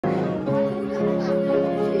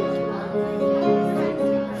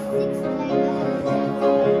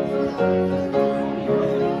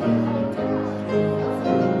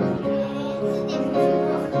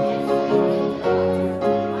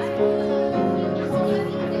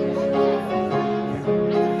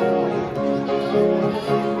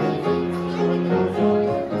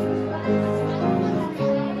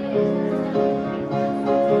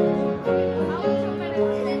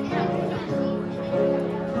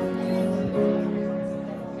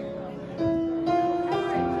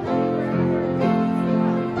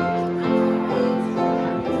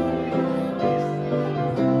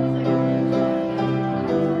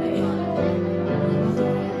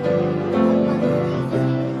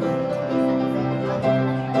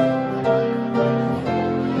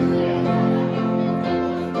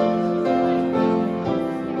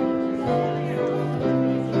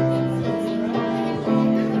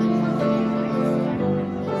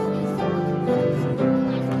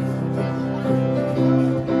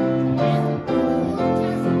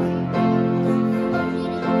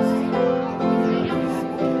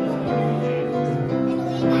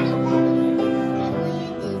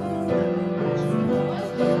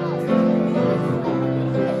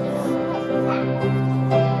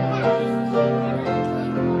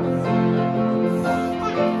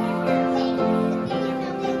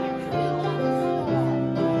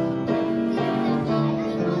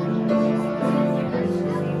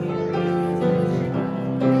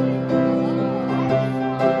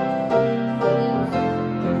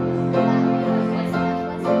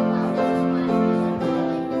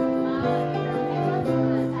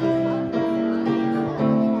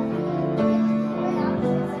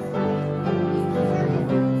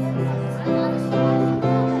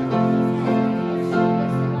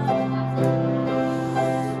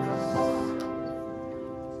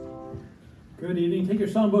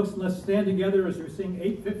songbooks, let's stand together as we sing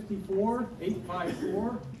 854,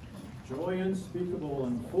 Joy Unspeakable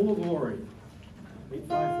and Full of Glory.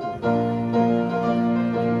 854.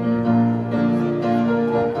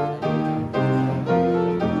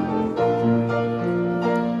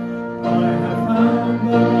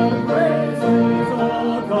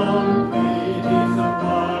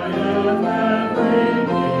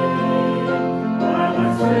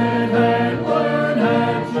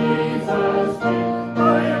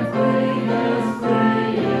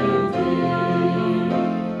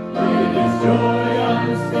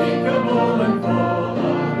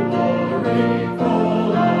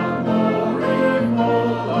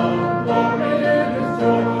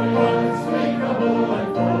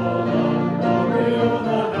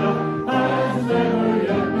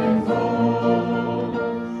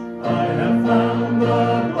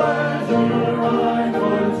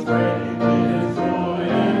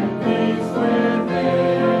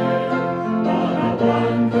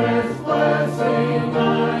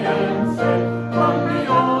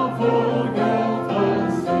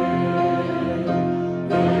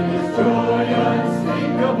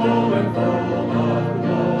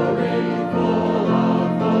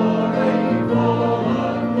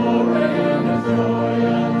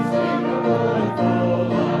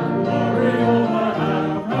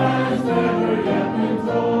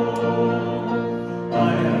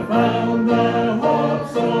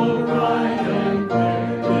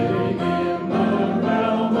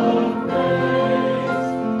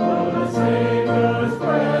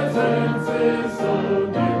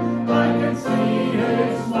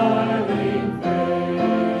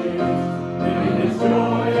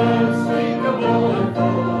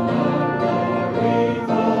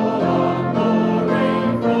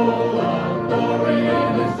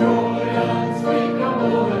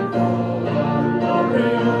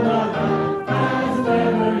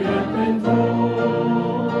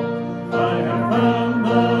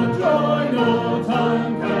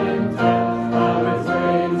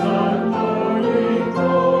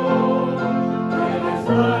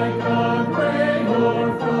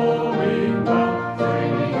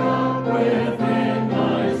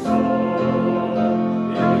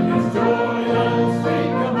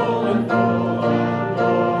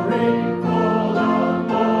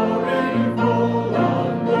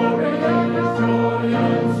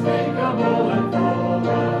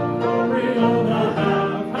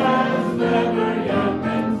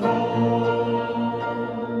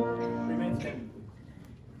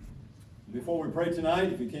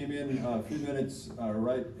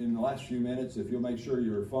 Right in the last few minutes, if you'll make sure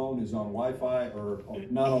your phone is on Wi-Fi or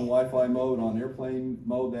not on Wi-Fi mode, on airplane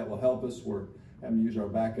mode, that will help us. We're having to use our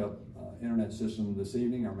backup internet system this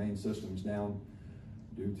evening. Our main system's down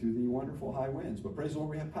due to the wonderful high winds, but praise the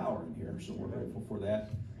Lord, we have power in here, so we're grateful for that,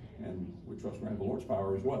 and we trust we have the Lord's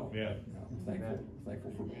power as well. Yeah. We're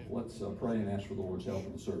thankful for both. Let's pray and ask for the Lord's help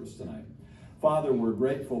in the service tonight. Father, we're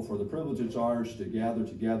grateful for the privilege it's ours to gather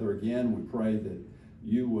together again. We pray that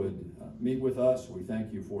you would meet with us. We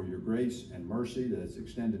thank you for your grace and mercy that's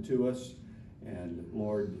extended to us. And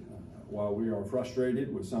Lord, while we are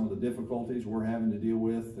frustrated with some of the difficulties we're having to deal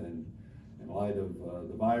with, and in light of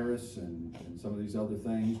the virus and some of these other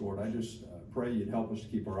things, Lord, I just pray you'd help us to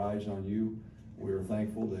keep our eyes on you. We are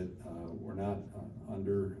thankful that we're not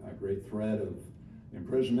under a great threat of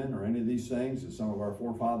imprisonment or any of these things that some of our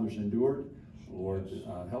forefathers endured. Lord,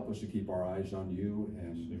 help us to keep our eyes on you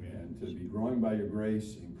and to be growing by your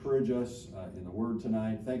grace. Encourage us in the word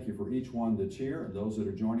tonight. Thank you for each one that's here and those that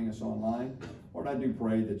are joining us online. Lord, I do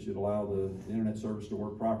pray that you'd allow the internet service to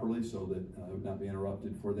work properly so that it would not be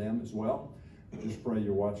interrupted for them as well. Just pray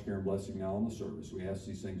your watch, care, and blessing now on the service. We ask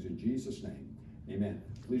these things in Jesus' name. Amen.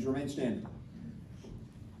 Please remain standing.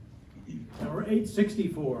 Number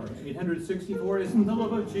 864. 864, isn't the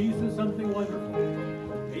love of Jesus something wonderful?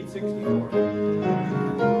 864.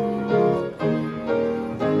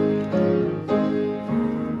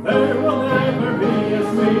 There will never be a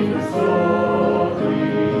sweeter story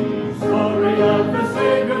of the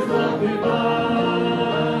Savior's love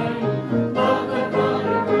divine, love that brought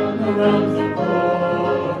him from the realms of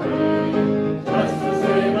glory, just to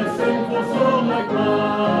save a sinful soul like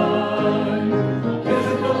mine.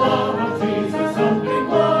 Isn't the love of Jesus something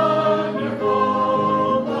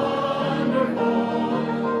wonderful,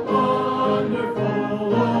 wonderful,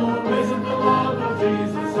 wonderful? Oh, isn't the love of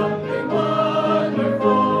Jesus something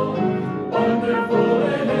wonderful? Wonderful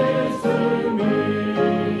it is to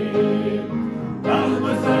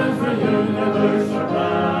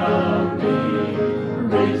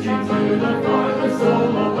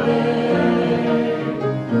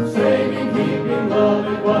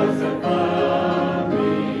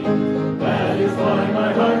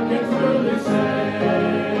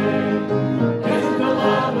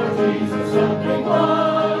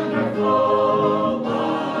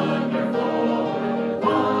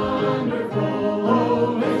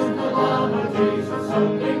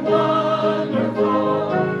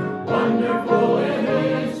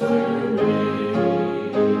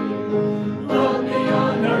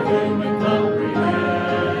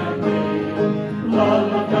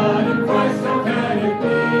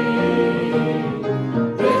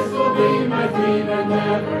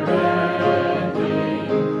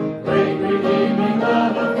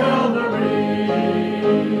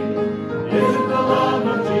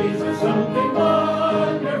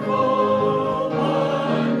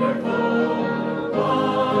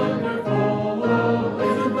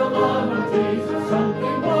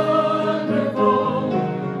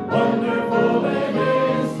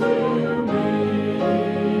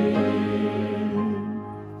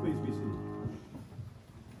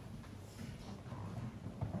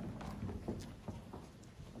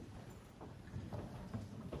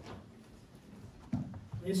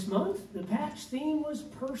This month, the patch theme was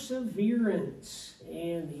perseverance,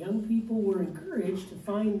 and the young people were encouraged to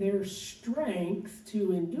find their strength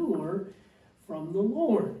to endure from the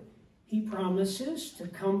Lord. He promises to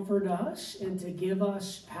comfort us and to give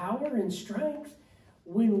us power and strength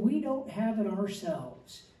when we don't have it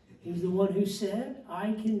ourselves. He's the one who said,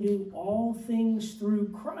 I can do all things through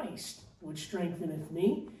Christ, which strengtheneth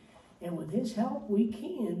me. And with his help, we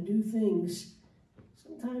can do things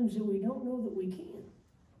sometimes that we don't know that we can.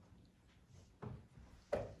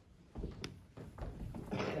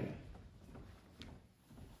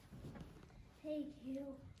 Hey,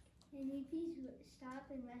 Kale, can you please stop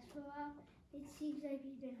and rest for a while? It seems like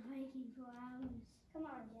we've been hiking for hours. Come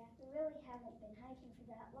on, Jack. We really haven't been hiking for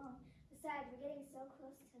that long. Besides, we're getting so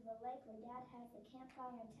close to the lake where Dad has the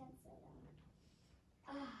campfire and tent set up.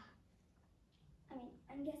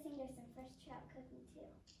 I'm guessing there's some fresh trout cooking too.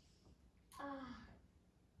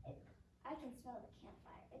 I can smell the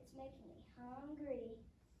campfire. It's making me hungry.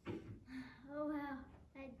 Oh, wow.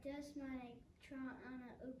 That does smell like trout on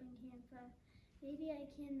an open campfire. Maybe I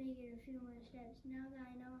can make it a few more steps now that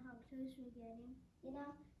I know how close we're getting. You know,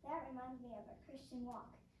 that reminds me of a Christian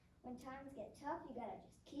walk. When times get tough, you gotta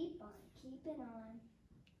just keep on keeping on.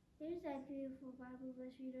 There's that beautiful Bible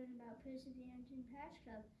verse we learned about perseverance in Patch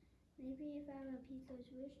Cup. Maybe if I repeat those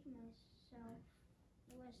words to myself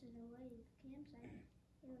the rest of the way to the campsite,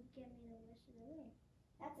 it would get me the rest of the way.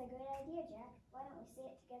 That's a good idea, Jack. Why don't we say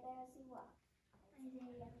it together as we walk?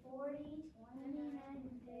 Isaiah 40, 29,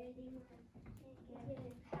 and 31.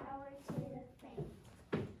 Give power to the faint.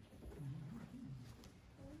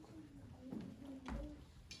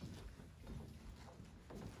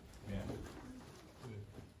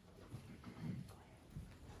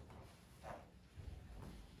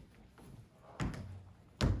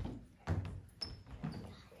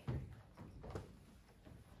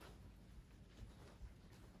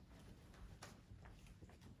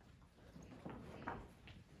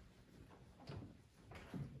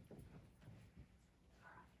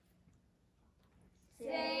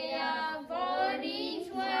 Isaiah 40,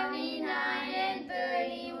 29, and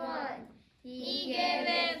 31. He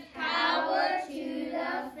giveth power to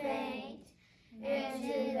the faint, and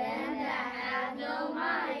to them that have no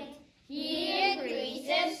might he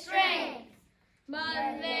increaseth strength.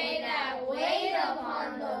 But they that wait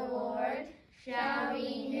upon the Lord shall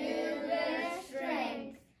renew their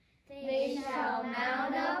strength. They shall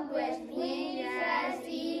mount up with wings as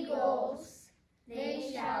eagles.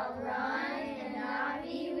 They shall run and not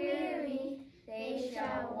be weary. They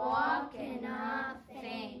shall walk and not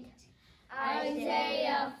faint.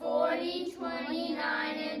 Isaiah 40,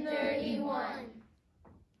 29, and 31.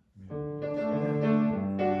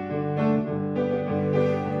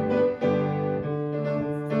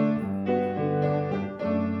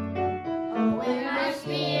 When my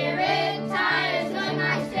spirit tires, when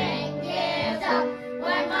my strength gives up,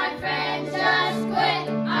 when my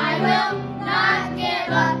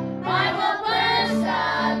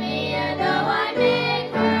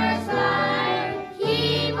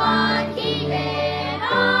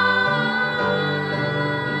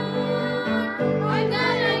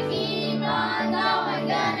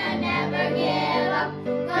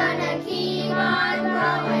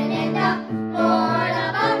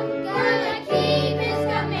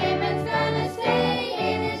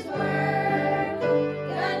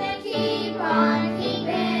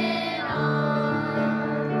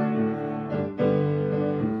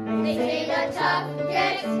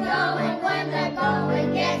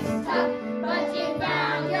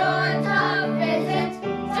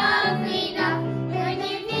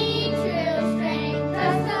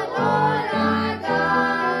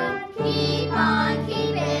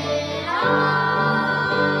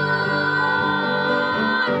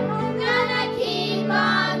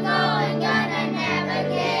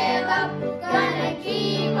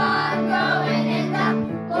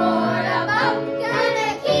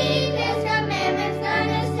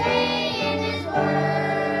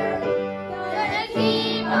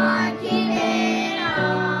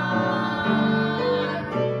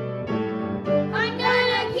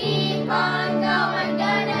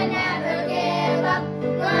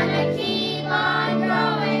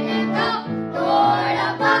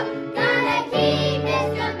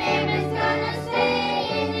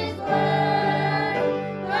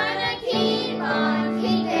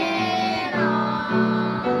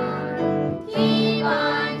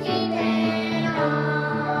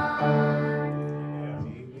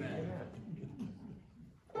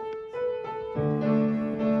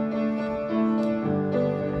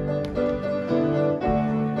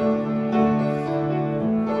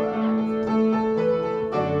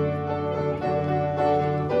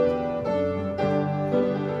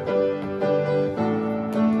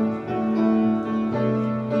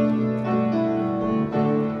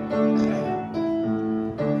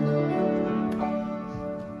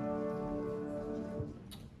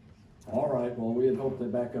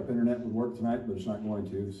work tonight, but it's not going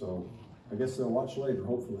to, so I guess they'll watch later,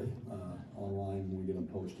 hopefully, online when we get them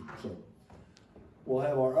posted. So we'll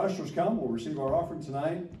have our ushers come. We'll receive our offering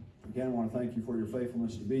tonight. Again, I want to thank you for your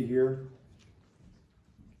faithfulness to be here.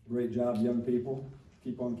 Great job, young people.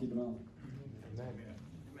 Keep on keeping on. Amen.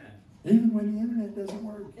 Even when the internet doesn't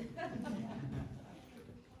work.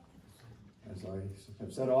 As I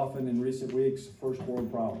have said often in recent weeks, first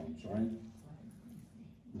world problems, right?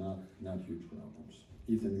 Not huge problems.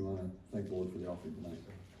 Ethan, you want to thank the Lord for the offering tonight?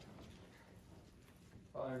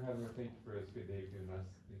 Father in heaven, thank you for this good day you've given us.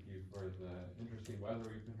 Thank you for the interesting weather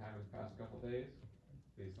we've been having the past couple of days.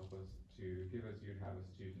 Please help us to give as you'd have us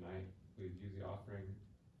do tonight. Please use the offering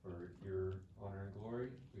for your honor and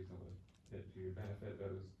glory. Please help us to benefit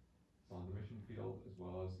those on the mission field as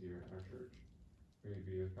well as here in our church. Pray you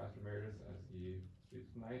be with Pastor Meredith as he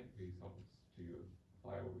speaks tonight. Please help us to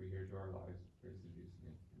apply what we hear to our lives. Praise in Jesus'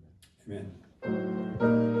 name. Amen.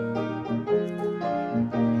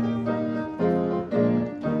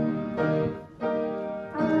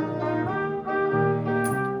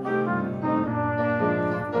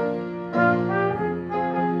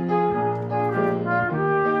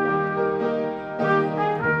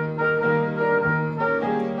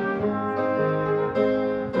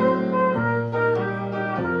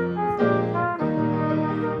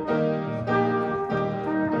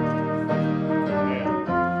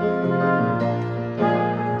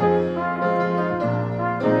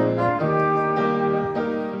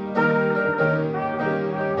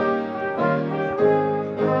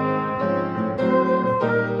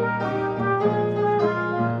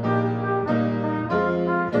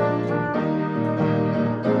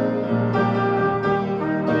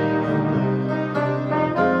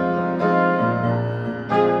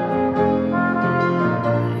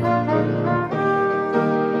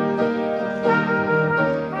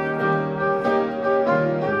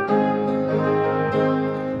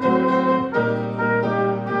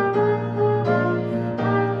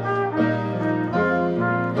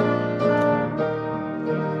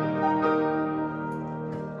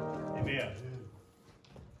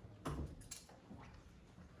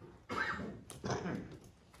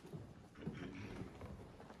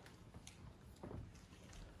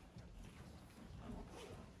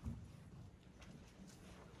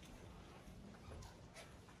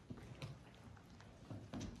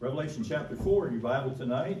 Revelation chapter 4 in your Bible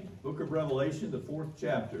tonight. Book of Revelation, the 4th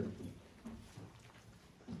chapter.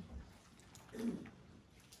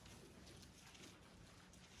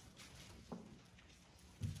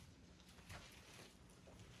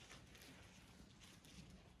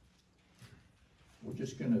 We're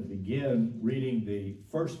just going to begin reading the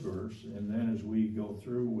first verse, and then as we go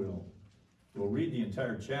through, we'll read the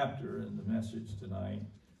entire chapter in the message tonight.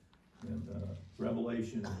 And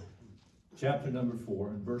Revelation chapter number 4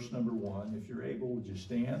 and verse number 1. If you're able, would you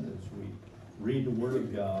stand as we read the Word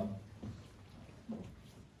of God?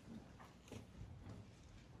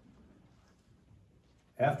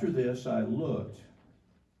 After this I looked,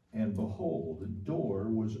 and behold, the door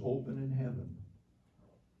was open in heaven.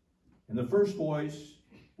 And the first voice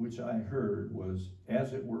which I heard was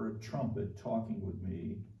as it were a trumpet talking with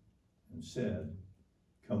me, and said,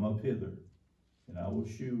 Come up hither, and I will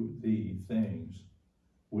shew thee things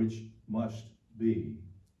which must be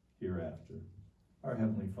hereafter. Our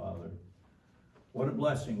Heavenly Father, what a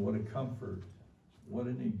blessing, what a comfort, what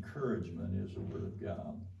an encouragement is the Word of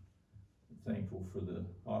God. I'm thankful for the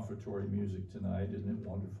offertory music tonight. Isn't it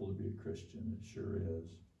wonderful to be a Christian? It sure is.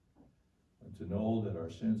 And to know that our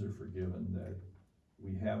sins are forgiven, that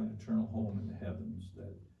we have an eternal home in the heavens,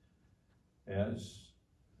 that as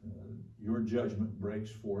your judgment breaks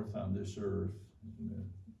forth on this earth,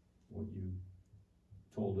 what you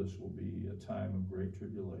told us will be a time of great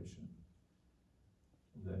tribulation,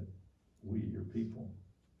 that we, your people,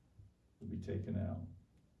 will be taken out.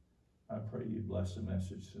 I pray you bless the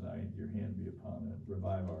message tonight. Your hand be upon it.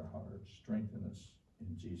 Revive our hearts. Strengthen us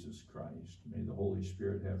in Jesus Christ. May the Holy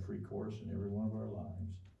Spirit have free course in every one of our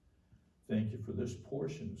lives. Thank you for this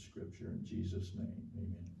portion of Scripture. In Jesus' name,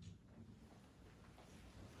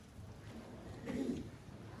 amen.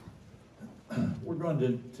 We're going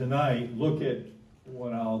to tonight look at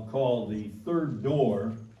what I'll call the third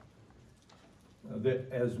door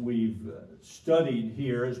that as we've studied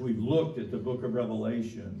here, as we've looked at the book of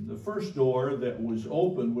Revelation. The first door that was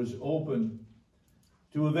open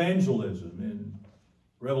to evangelism in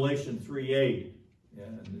Revelation 3:8.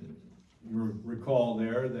 And you recall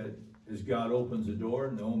there that as God opens a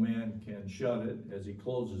door, no man can shut it. As he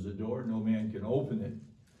closes a door, no man can open it.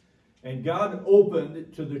 And God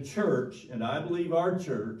opened to the church, and I believe our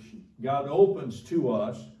church, God opens to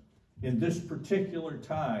us in this particular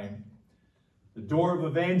time the door of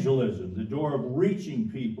evangelism, the door of reaching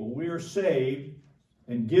people. We are saved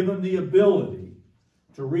and given the ability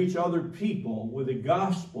to reach other people with the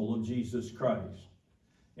gospel of Jesus Christ.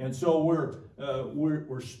 And so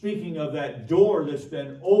we're speaking of that door that's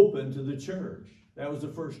been opened to the church. That was the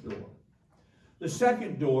first door. The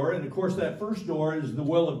second door, and of course that first door is the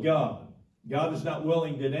will of God. God is not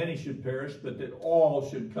willing that any should perish, but that all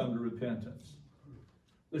should come to repentance.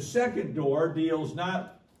 The second door deals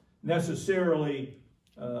not necessarily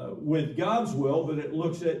with God's will, but it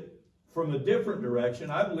looks at from a different direction.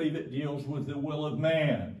 I believe it deals with the will of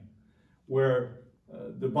man, where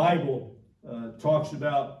the Bible talks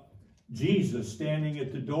about Jesus standing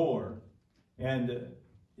at the door. And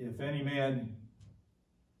if any man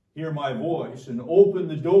hear my voice and open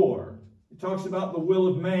the door, it talks about the will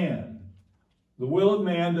of man. The will of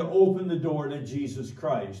man to open the door to Jesus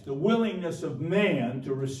Christ. The willingness of man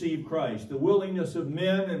to receive Christ. The willingness of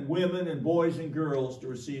men and women and boys and girls to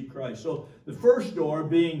receive Christ. So the first door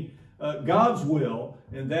being God's will,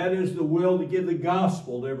 and that is the will to give the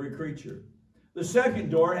gospel to every creature. The second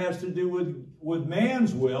door has to do with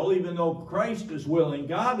man's will. Even though Christ is willing,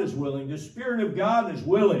 God is willing, the Spirit of God is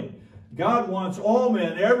willing. God wants all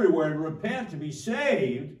men everywhere to repent, to be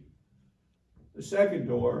saved. The second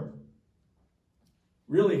door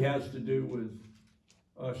really has to do with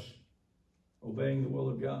us obeying the will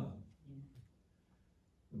of God.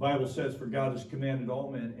 The Bible says, for God has commanded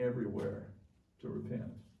all men everywhere to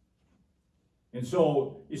repent. And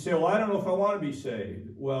so you say, well, I don't know if I want to be saved.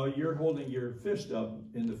 Well, you're holding your fist up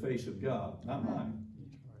in the face of God, not mine.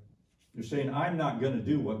 You're saying, I'm not going to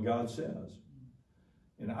do what God says.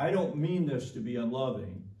 And I don't mean this to be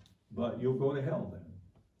unloving, but you'll go to hell then.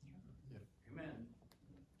 Amen.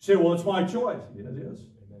 You say, well, it's my choice. Yeah, it is.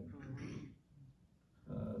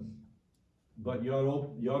 But you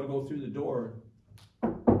ought to go through the door.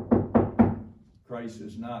 Christ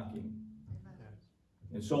is knocking.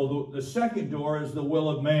 And so the second door is the will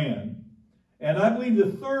of man. And I believe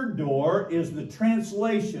the third door is the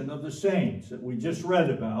translation of the saints that we just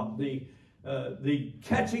read about. The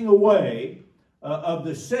catching away of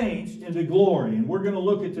the saints into glory. And we're going to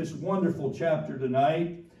look at this wonderful chapter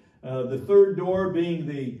tonight. The third door being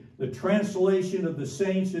the translation of the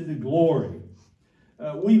saints into glory.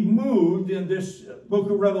 We've moved in this book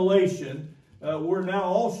of Revelation. We're now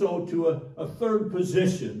also to a third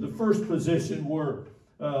position. The first position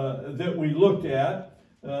that we looked at,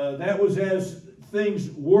 that was as things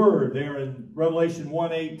were there in Revelation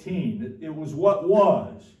 1:18. It was what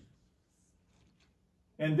was.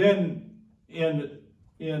 And then in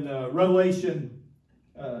Revelation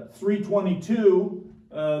 3:22,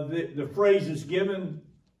 the phrase is given,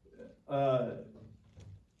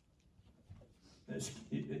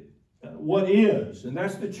 what is, and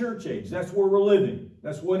that's the church age. That's where we're living.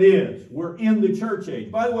 That's what is. We're in the church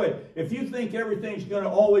age. By the way, if you think everything's going to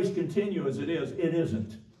always continue as it is, it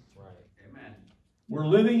isn't. Right. Amen. We're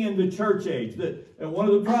living in the church age. And one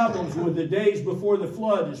of the problems with the days before the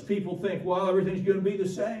flood is people think, well, everything's going to be the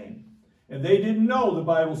same. And they didn't know, the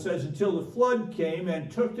Bible says, until the flood came and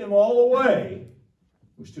took them all away.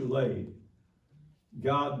 It was too late.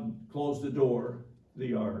 God closed the door,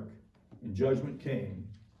 the ark, and judgment came,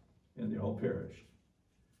 and they all perished.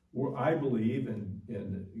 I believe, and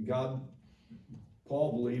God,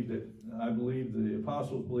 Paul believed that, I believe the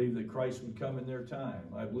apostles believed that Christ would come in their time.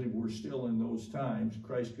 I believe we're still in those times.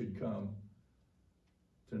 Christ could come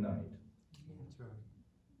tonight. That's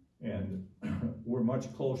right. And we're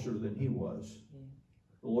much closer than he was.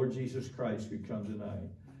 The Lord Jesus Christ could come tonight.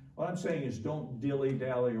 What I'm saying is don't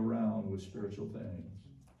dilly-dally around with spiritual things.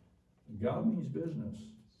 God means business.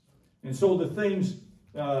 And so the things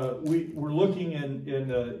we're looking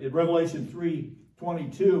in Revelation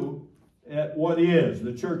 3:22 at what is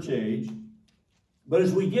the church age. But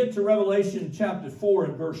as we get to Revelation chapter 4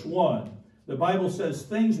 and verse 1, the Bible says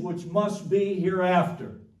things which must be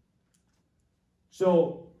hereafter.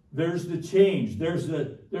 So there's the change. There's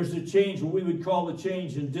the change, what we would call the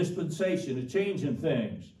change in dispensation, a change in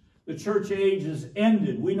things. The church age is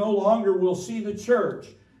ended. We no longer will see the church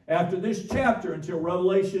after this chapter until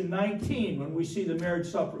Revelation 19, when we see the marriage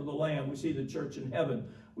supper of the Lamb. We see the church in heaven.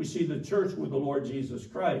 We see the church with the Lord Jesus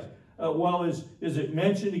Christ. Well, is it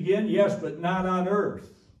mentioned again? Yes, but not on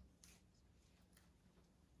earth.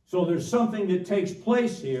 So there's something that takes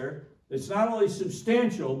place here. It's not only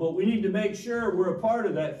substantial, but we need to make sure we're a part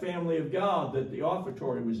of that family of God that the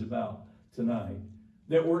offertory was about tonight.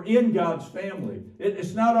 That we're in God's family.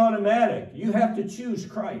 It's not automatic. You have to choose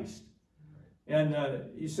Christ. And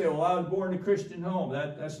you say, well, I was born in a Christian home.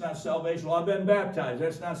 That's not salvation. Well, I've been baptized.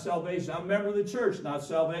 That's not salvation. I'm a member of the church, not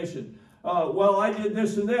salvation. well, I did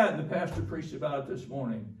this and that, and the pastor preached about it this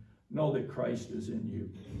morning. Know that Christ is in you.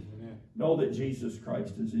 Amen. Know that Jesus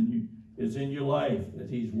Christ is in you, is in your life, that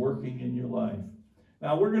he's working in your life.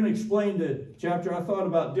 Now, we're going to explain the chapter. I thought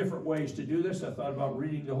about different ways to do this. I thought about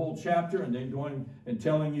reading the whole chapter and then going and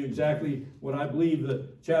telling you exactly what I believe the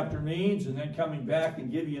chapter means, and then coming back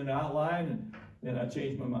and give you an outline, and then I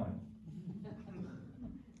changed my mind.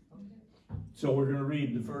 So we're going to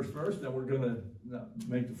read the first verse, then we're going to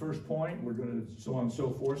make the first point, we're going to so on and so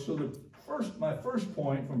forth. So my first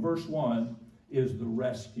point from verse 1 is the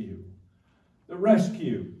rescue. The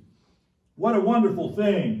rescue. What a wonderful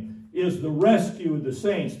thing is the rescue of the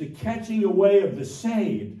saints, the catching away of the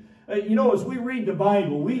saved. You know, as we read the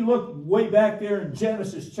Bible, we look way back there in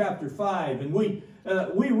Genesis chapter 5, and we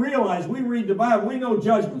realize, we read the Bible, we know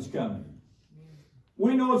judgment's coming.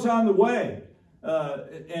 We know it's on the way.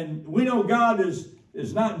 And we know God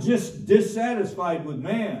is not just dissatisfied with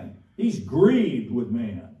man. He's grieved with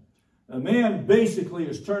man. Man basically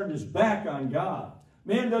has turned his back on God.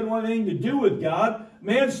 Man doesn't want anything to do with God.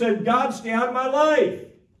 Man said, God, stay out of my life.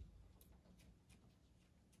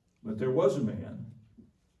 But there was a man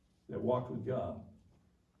that walked with God.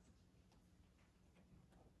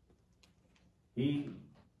 He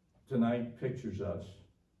tonight pictures us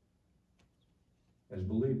as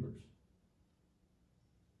believers.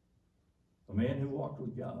 A man who walked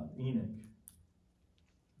with God, Enoch.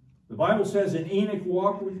 The Bible says that Enoch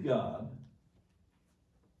walked with God,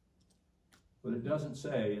 but it doesn't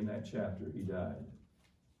say in that chapter he died.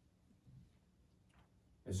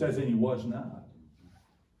 It says that he was not.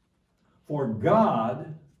 For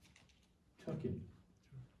God took him.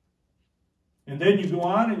 And then you go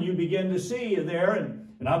on and you begin to see there,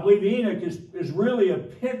 and I believe Enoch is really a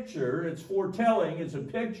picture, it's foretelling, it's a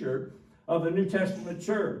picture of the New Testament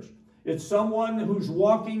church. It's someone who's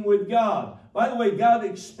walking with God. By the way, God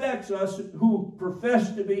expects us who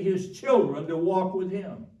profess to be his children to walk with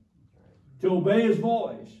him, to obey his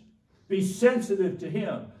voice, be sensitive to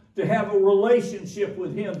him, to have a relationship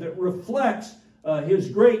with him that reflects his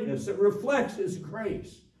greatness, that reflects his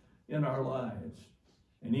grace in our lives.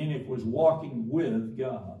 And Enoch was walking with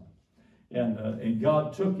God. And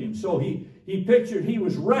God took him. So he pictured he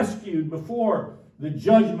was rescued before the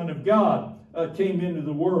judgment of God came into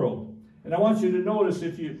the world. And I want you to notice,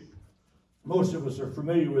 most of us are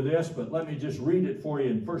familiar with this, but let me just read it for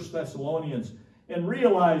you in 1 Thessalonians, and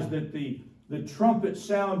realize that the trumpet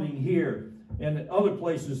sounding here and other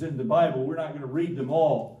places in the Bible, we're not going to read them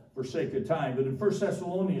all for sake of time, but in 1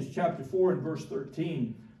 Thessalonians chapter 4 and verse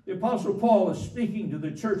 13, the Apostle Paul is speaking to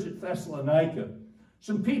the church at Thessalonica.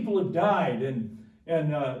 Some people have died,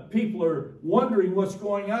 and people are wondering what's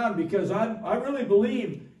going on, because I really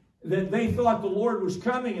believe that they thought the Lord was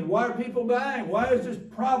coming, and why are people dying? Why is this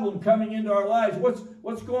problem coming into our lives?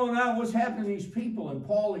 What's going on? What's happening to these people? And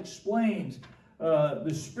Paul explains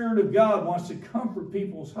the Spirit of God wants to comfort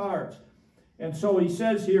people's hearts. And so he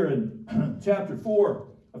says here in chapter 4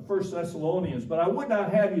 of 1 Thessalonians, but I would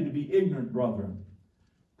not have you to be ignorant, brethren,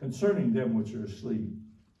 concerning them which are asleep,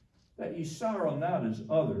 that ye sorrow not as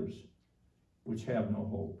others which have no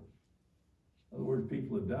hope. In other words,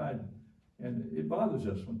 people have died. And it bothers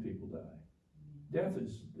us when people die. Death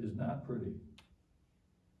is not pretty.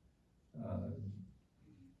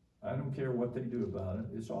 I don't care what they do about it.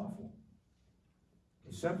 It's awful.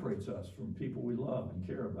 It separates us from people we love and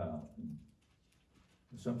care about.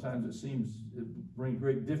 And sometimes it seems it brings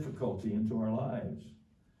great difficulty into our lives.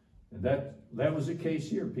 And that was the case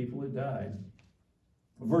here. People had died.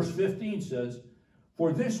 Verse 15 says,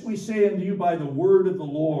 for this we say unto you by the word of the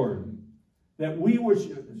Lord, that we which,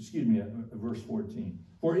 verse 14.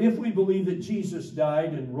 For if we believe that Jesus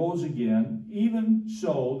died and rose again, even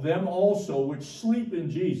so, them also which sleep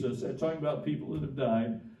in Jesus, that's talking about people that have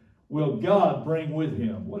died, will God bring with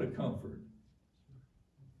him. What a comfort.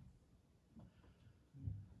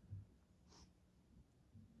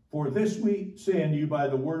 For this we say unto you by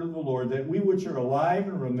the word of the Lord, that we which are alive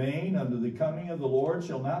and remain unto the coming of the Lord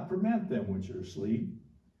shall not prevent them which are asleep.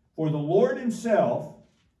 For the Lord himself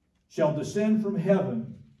shall descend from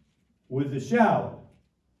heaven with a shout,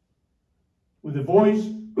 with the voice,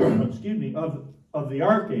 of the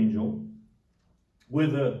archangel,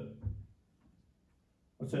 with a,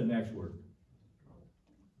 what's that next word?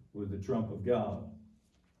 With the trump of God.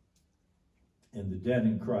 And the dead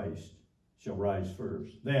in Christ shall rise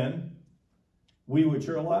first. Then we which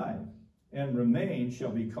are alive and remain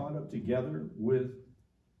shall be caught up together with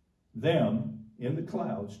them in the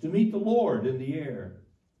clouds to meet the Lord in the air.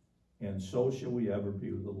 And so shall we ever be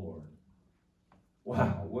with the Lord.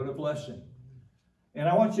 Wow, what a blessing. And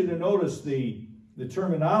I want you to notice the the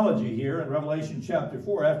terminology here in Revelation chapter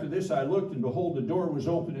 4, after this I looked, and behold, the door was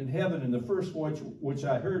open in heaven, and the first voice which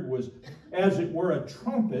I heard was as it were a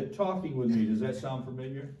trumpet talking with me. Does that sound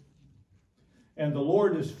familiar? And the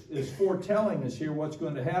Lord is foretelling us here what's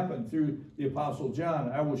going to happen through the Apostle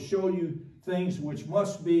John. I will show you things which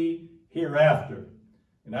must be hereafter.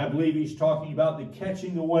 And I believe he's talking about the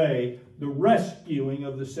catching away, the rescuing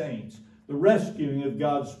of the saints, the rescuing of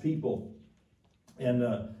God's people,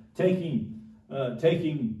 and taking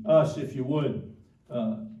us, if you would,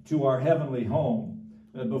 to our heavenly home.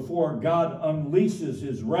 Before God unleashes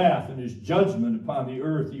his wrath and his judgment upon the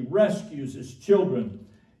earth, he rescues his children.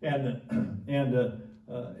 And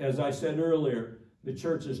as I said earlier, the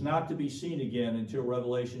church is not to be seen again until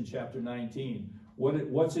Revelation chapter 19.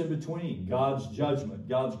 What's in between? God's judgment,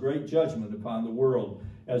 God's great judgment upon the world.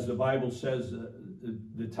 As the Bible says,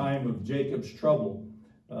 the time of Jacob's trouble,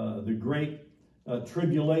 the great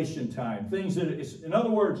tribulation time. Things that, in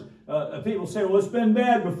other words, people say, well, it's been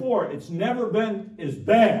bad before. It's never been as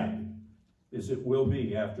bad as it will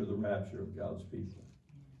be after the rapture of God's people.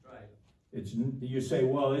 Right. You say,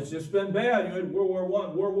 well, it's just been bad. You had World War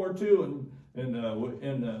I, World War II,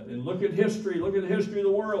 and look at history. Look at the history of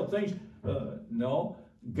the world. Things. No,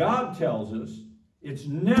 God tells us it's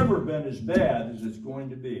never been as bad as it's going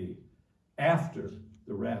to be after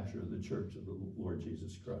the rapture of the church of the Lord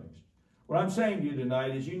Jesus Christ. What I'm saying to you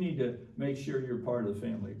tonight is you need to make sure you're part of the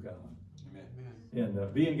family of God. Amen.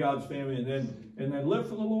 And be in God's family, and then live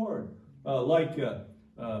for the Lord, like Enoch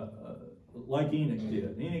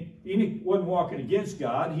did. Enoch wasn't walking against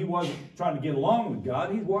God. He wasn't trying to get along with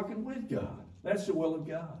God. He's walking with God. That's the will of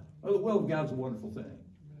God. Well, the will of God's a wonderful thing.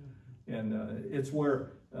 And it's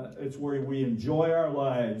where we enjoy our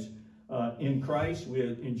lives in Christ. We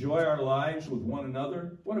enjoy our lives with one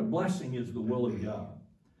another. What a blessing is the will of God.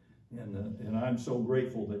 And I'm so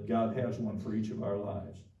grateful that God has one for each of our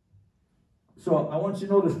lives. So I want you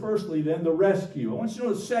to notice firstly then the rescue. I want you to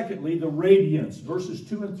notice secondly the radiance. Verses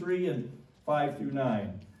 2 and 3 and 5 through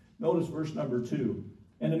 9. Notice verse number 2.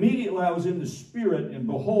 And immediately I was in the Spirit, and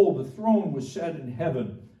behold, the throne was set in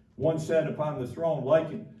heaven. One sat upon the throne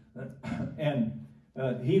and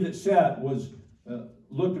he that sat was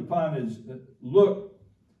looked upon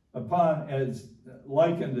as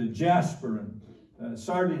likened to jasper and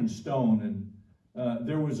sardine stone, and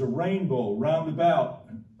there was a rainbow round about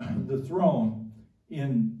the throne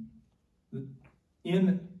in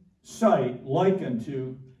sight likened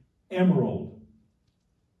to emerald.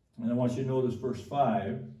 And I want you to notice verse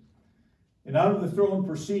 5. And out of the throne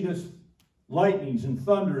proceedeth lightnings and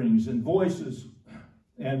thunderings and voices,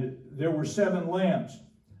 and there were 7 lamps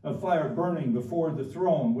of fire burning before the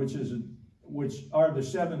throne, which are the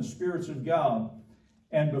 7 spirits of God.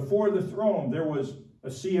 And before the throne there was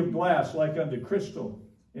a sea of glass like unto crystal.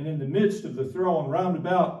 And in the midst of the throne, round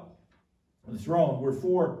about the throne, were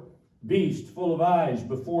 4 beasts full of eyes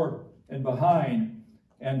before and behind.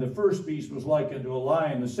 And the first beast was like unto a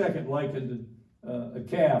lion, the second like unto a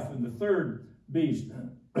calf, and the third beast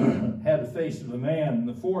had the face of a man, and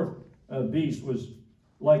the fourth beast was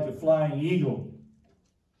like a flying eagle.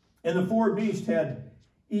 And the 4 beasts had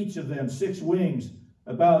each of them 6 wings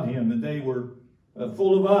about him, and they were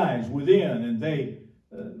full of eyes within, and they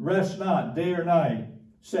rest not day or night,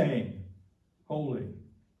 saying, Holy,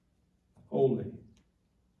 holy,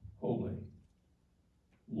 holy,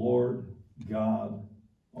 Lord God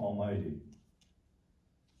Almighty,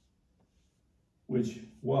 which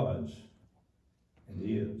was and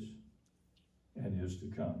is to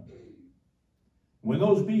come. When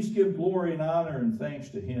those beasts give glory and honor and thanks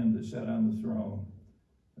to him that sat on the throne,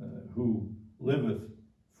 who liveth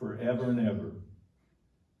forever and ever.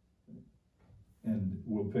 And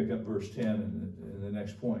we'll pick up verse 10 in the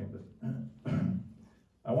next point. But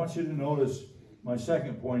I want you to notice my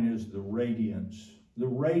second point is the radiance. The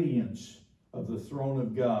radiance of the throne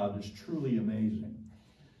of God is truly amazing.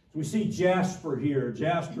 So we see jasper here.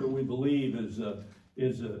 Jasper, we believe,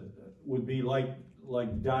 would be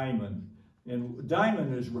like diamond. And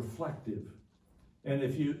diamond is reflective. And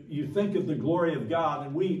if you think of the glory of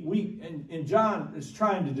God, and John is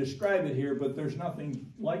trying to describe it here, but there's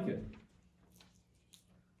nothing like it.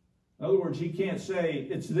 In other words, he can't say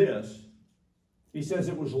it's this. He says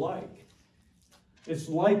it was like. It's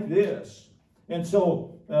like this. And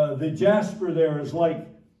so the jasper there is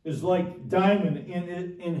like diamond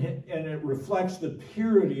and it reflects the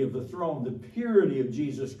purity of the throne, the purity of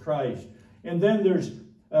Jesus Christ. And then there's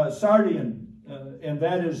sardine, and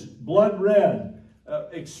that is blood red,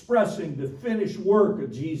 expressing the finished work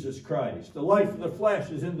of Jesus Christ. The life of the flesh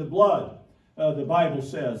is in the blood, the Bible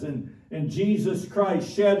says. And Jesus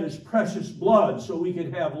Christ shed his precious blood so we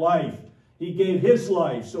could have life He gave His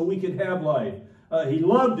life so we could have life. He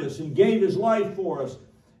loved us and gave His life for us.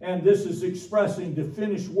 And this is expressing the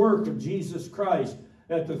finished work of Jesus Christ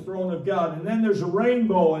at the throne of God. And then there's a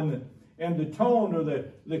rainbow, and the tone or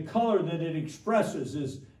the color that it expresses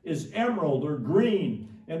is emerald or green.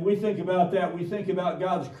 And we think about that. We think about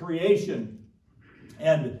God's creation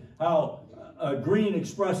and how green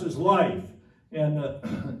expresses life.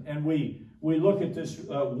 And we look at this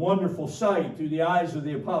wonderful sight through the eyes of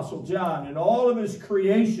the Apostle John, and all of His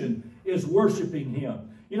creation is worshiping Him.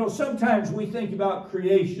 You know, sometimes we think about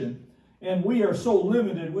creation, and we are so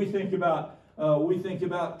limited. We think about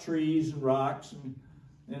trees and rocks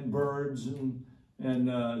and birds and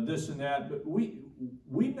this and that, but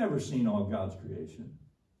we've never seen all God's creation.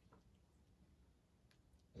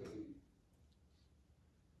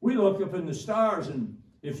 We look up in the stars, and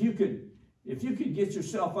if you could get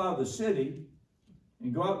yourself out of the city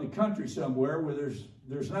and go out in the country somewhere where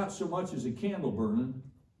there's not so much as a candle burning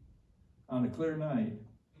on a clear night,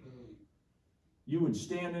 you would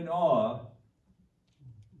stand in awe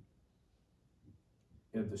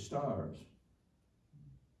at the stars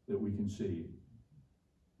that we can see,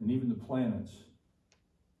 and even the planets.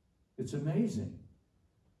 It's amazing.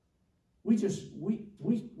 We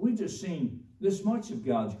just seen this much of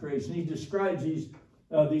God's creation. He describes these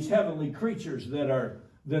heavenly creatures that are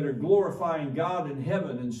glorifying God in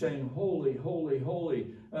heaven and saying, "Holy, holy,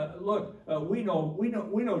 holy." We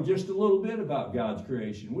know just a little bit about God's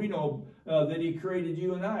creation. We know that He created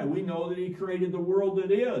you and I. We know that He created the world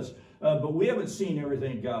that is, but we haven't seen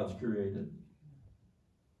everything God's created.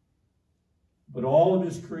 But all of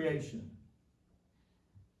His creation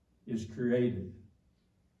is created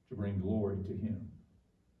to bring glory to Him.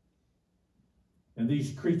 And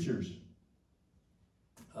these creatures,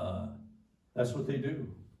 that's what they do.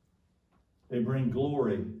 They bring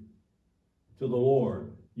glory to the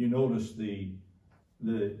Lord. You notice the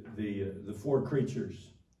four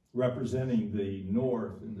creatures representing the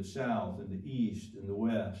north and the south and the east and the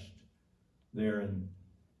west. There in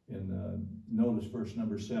notice verse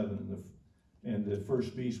number 7. And the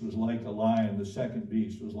first beast was like a lion. The second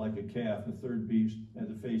beast was like a calf. The third beast had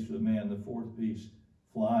the face of a man. The fourth beast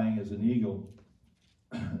flying as an eagle.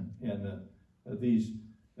 And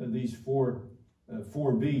these four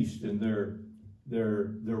beasts, and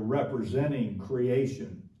they're representing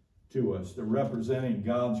creation to us. They're representing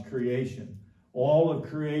God's creation. All of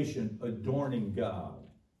creation adorning God.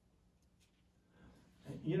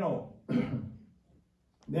 You know,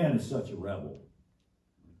 man is such a rebel.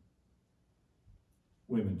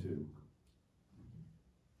 Women too.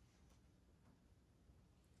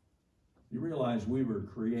 You realize we were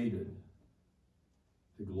created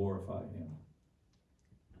to glorify Him.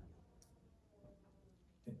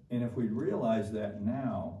 And if we'd realize that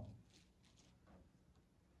now,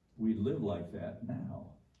 we'd live like that now.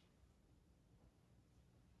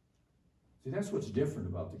 See, that's what's different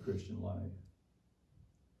about the Christian life.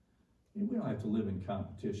 We don't have to live in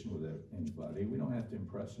competition with anybody. We don't have to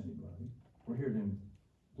impress anybody. We're here to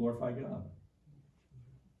glorify God.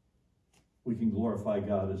 We can glorify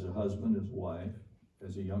God as a husband, as a wife,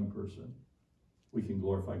 as a young person. We can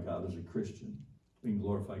glorify God as a Christian. We can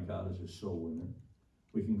glorify God as a soul winner.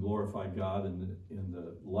 We can glorify God in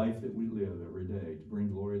the life that we live every day to bring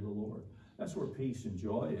glory to the Lord. That's where peace and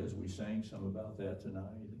joy is. We sang some about that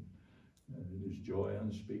tonight. It is joy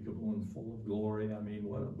unspeakable and full of glory. I mean,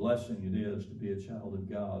 what a blessing it is to be a child of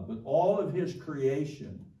God. But all of His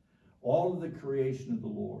creation, all of the creation of the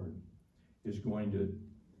Lord is going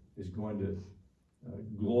to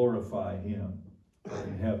glorify Him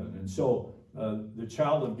in heaven. And so the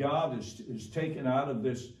child of God is taken out of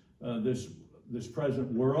this present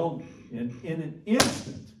world, and in an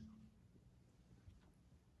instant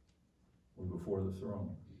we're before the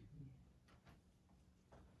throne.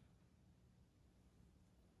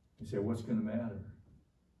 You say, what's going to matter?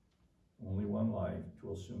 Only one life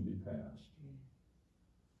will soon be past.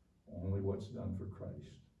 Only what's done for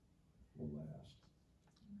Christ will last.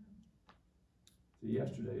 See,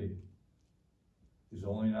 yesterday is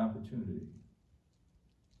only an opportunity.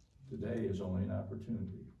 Today is only an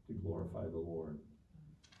opportunity to glorify the Lord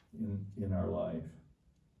in our life.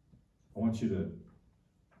 I want you to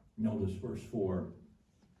notice verse 4.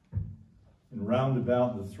 And round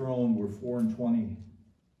about the throne were 24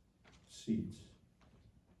 seats.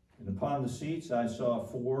 And upon the seats I saw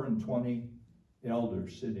 24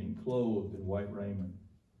 elders sitting, clothed in white raiment.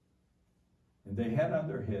 And they had on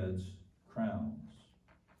their heads crowns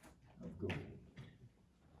of gold.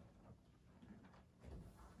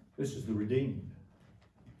 This is the redeemed.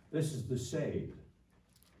 This is the saved.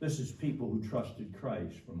 This is people who trusted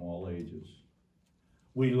Christ from all ages.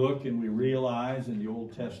 We look and we realize in the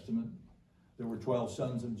Old Testament there were 12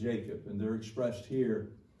 sons of Jacob, and they're expressed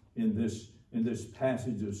here in this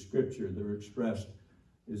passage of Scripture. They're expressed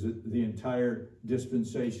as the entire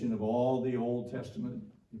dispensation of all the Old Testament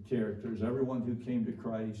characters, everyone who came to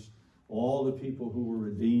Christ, all the people who were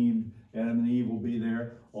redeemed. Adam and Eve will be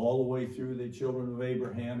there all the way through the children of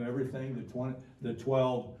Abraham, everything, the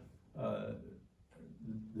 12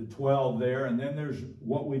 there. And then there's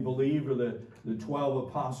what we believe are the 12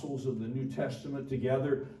 apostles of the New Testament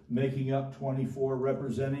together, making up 24,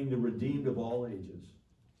 representing the redeemed of all ages.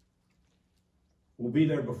 We'll be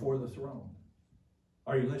there before the throne.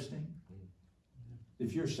 Are you listening?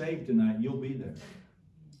 If you're saved tonight, you'll be there.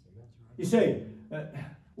 You say,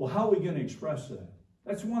 well, how are we going to express that?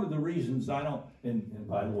 That's one of the reasons I don't, and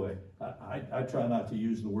by the way, I try not to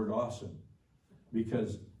use the word awesome,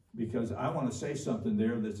 because I want to say something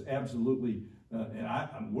there that's absolutely, and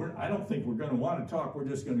I don't think we're going to want to talk. We're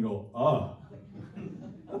just going to go,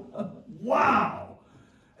 wow.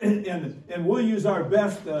 And we'll use our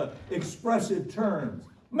best expressive terms.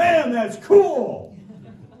 Man, that's cool.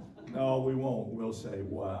 No, we won't. We'll say,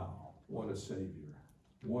 wow, what a Savior.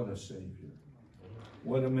 What a Savior.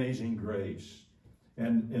 What amazing grace.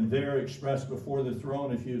 And they're expressed before the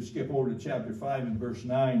throne. If you skip over to chapter 5 and verse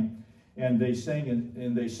 9, and they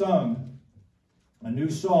sung a new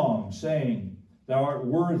song, saying, Thou art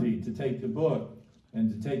worthy to take the book and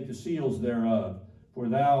to take the seals thereof, for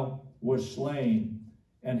thou wast slain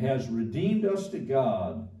and hast redeemed us to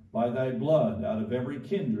God by thy blood out of every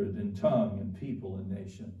kindred and tongue and people and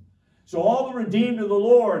nation. So all the redeemed of the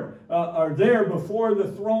Lord are there before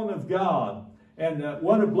the throne of God. And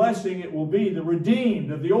what a blessing it will be, the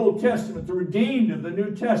redeemed of the Old Testament, the redeemed of the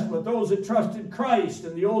New Testament, those that trusted Christ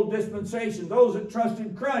in the Old Dispensation, those that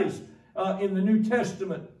trusted Christ in the New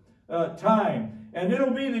Testament time. And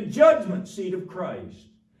it'll be the judgment seat of Christ.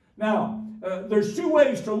 Now, there's two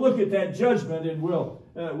ways to look at that judgment, and we'll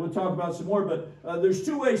talk about some more, but there's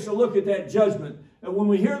two ways to look at that judgment. And when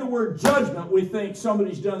we hear the word judgment, we think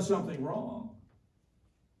somebody's done something wrong.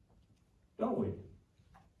 Don't we?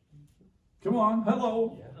 Come on,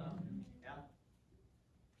 hello. Yeah.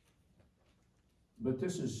 But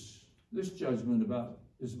this judgment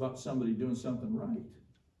is about somebody doing something right.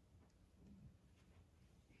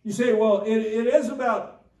 You say, well, it is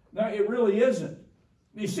about, no, it really isn't.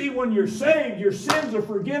 You see, when you're saved, your sins are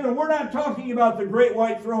forgiven. We're not talking about the great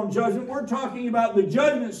white throne judgment. We're talking about the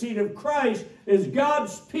judgment seat of Christ as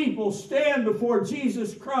God's people stand before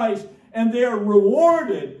Jesus Christ, and they are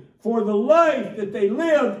rewarded for the life that they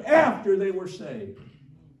lived after they were saved.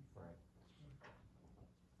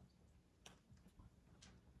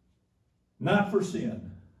 Not for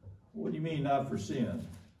sin. What do you mean, not for sin?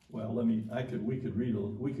 Well,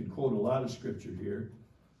 we could quote a lot of scripture here.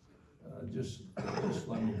 Just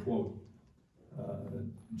let me quote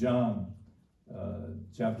John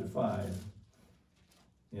chapter 5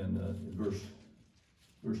 in verse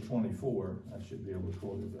 24. I should be able to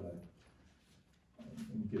quote it, but I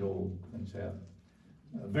get old, things happen.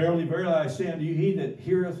 Verily, verily, I say unto you, he that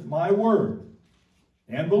heareth my word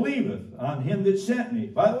and believeth on him that sent me.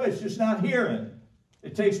 By the way, it's just not hearing.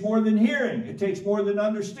 It takes more than hearing. It takes more than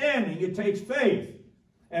understanding. It takes faith.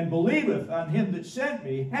 And believeth on him that sent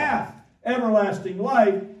me hath everlasting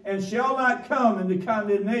life, and shall not come into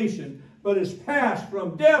condemnation, but is passed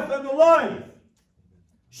from death unto life.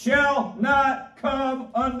 Shall not come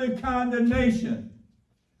unto condemnation.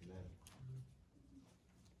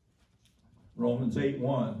 Romans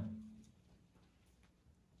 8:1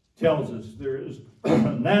 tells us there is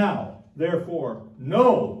now, therefore,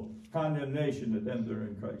 no condemnation to them that are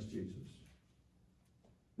in Christ Jesus.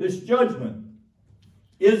 This judgment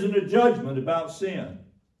isn't a judgment about sin.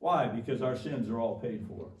 Why? Because our sins are all paid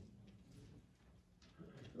for.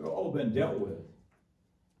 They've all been dealt with.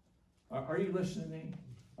 Are you listening to me?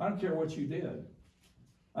 I don't care what you did.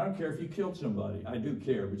 I don't care if you killed somebody. I do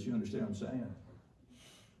care, but you understand what I'm saying.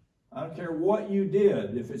 I don't care what you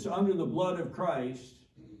did. If it's under the blood of Christ,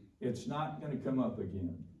 it's not going to come up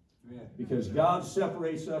again. Because God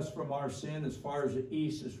separates us from our sin as far as the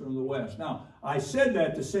east is from the west. Now, I said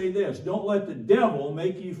that to say this. Don't let the devil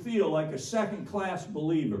make you feel like a second-class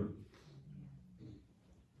believer.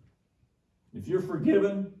 If you're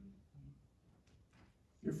forgiven,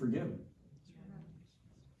 you're forgiven.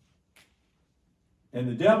 And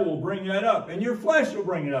the devil will bring that up. And your flesh will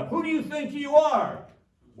bring it up. Who do you think you are?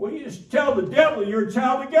 Well, you just tell the devil you're a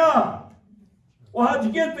child of God. Well, how'd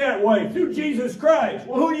you get that way? Through Jesus Christ.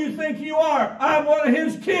 Well, who do you think you are? I'm one of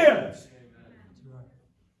his kids.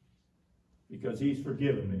 Because he's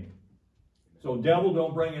forgiven me. So, devil,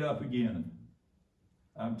 don't bring it up again.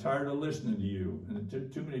 I'm tired of listening to you, and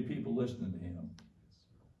too many people listening to him.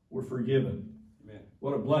 We're forgiven. Amen.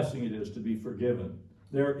 What a blessing it is to be forgiven.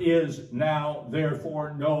 There is now,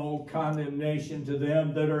 therefore, no condemnation to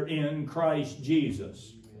them that are in Christ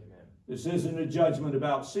Jesus. Amen. This isn't a judgment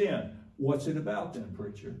about sin. What's it about then,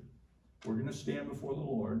 preacher? We're going to stand before the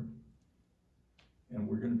Lord, and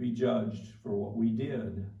we're going to be judged for what we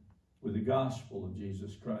did with the gospel of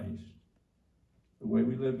Jesus Christ. The way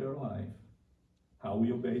we lived our life, how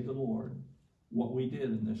we obeyed the Lord, what we did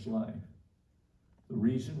in this life. The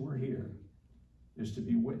reason we're here is to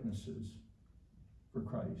be witnesses for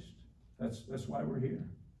Christ. That's why we're here.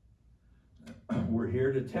 We're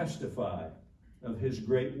here to testify of his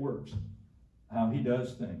great works, how he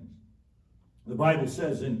does things. The Bible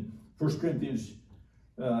says in 1 Corinthians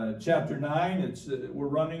chapter 9, we're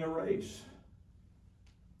running a race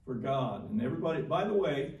for God. And everybody, by the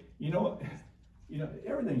way, you know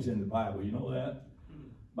everything's in the Bible, you know that?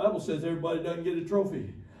 The Bible says everybody doesn't get a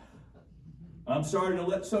trophy. I'm sorry to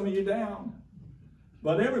let some of you down,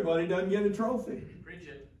 but everybody doesn't get a trophy. Preach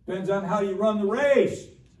it. Depends on how you run the race.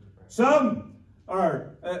 Some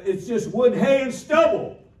are, it's just wood, hay, and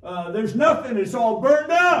stubble. There's nothing, it's all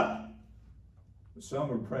burned up. But some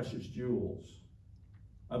are precious jewels.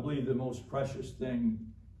 I believe the most precious thing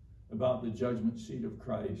about the judgment seat of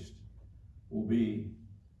Christ will be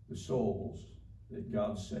the souls that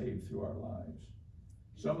God saved through our lives.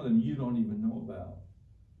 Some of them you don't even know about.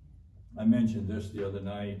 I mentioned this the other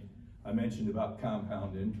night. I mentioned about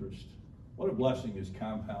compound interest. What a blessing is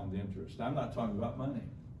compound interest. I'm not talking about money.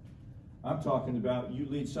 I'm talking about you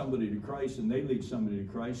lead somebody to Christ and they lead somebody to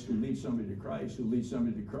Christ, who leads somebody to Christ, who leads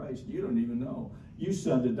somebody to Christ. You don't even know. You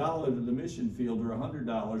send $1 to the mission field, or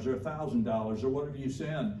 $100 or $1,000 or whatever you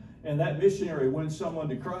send, and that missionary wins someone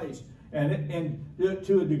to Christ. And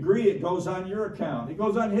to a degree, it goes on your account. It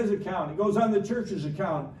goes on his account. It goes on the church's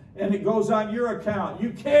account. And it goes on your account.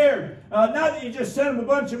 You cared. Not that you just sent them a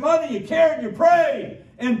bunch of money. You cared, you prayed,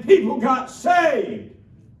 and people got saved.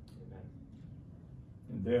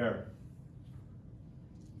 And there,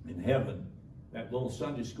 in heaven, that little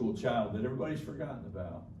Sunday school child that everybody's forgotten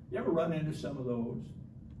about. You ever run into some of those?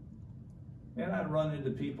 And I run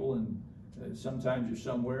into people, and sometimes you're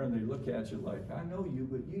somewhere and they look at you like, I know you,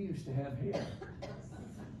 but you used to have hair.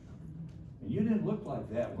 And you didn't look like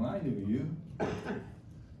that when I knew you.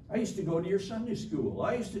 I used to go to your Sunday school.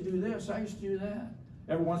 I used to do this. I used to do that.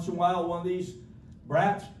 Every once in a while, one of these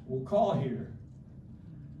brats will call here.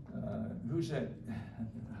 Who's that?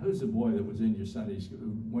 Who's the boy that was in your Sunday school?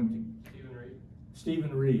 Who went to Stephen Reed.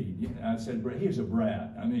 Stephen Reed. Yeah, I said, he's a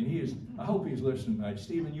brat. I mean, I hope he's listening tonight.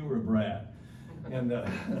 Stephen, you were a brat.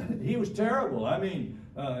 And he was terrible. I mean,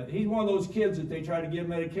 he's one of those kids that they try to give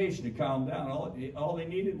medication to calm down. All they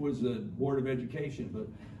needed was the Board of Education, but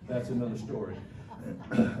that's another story.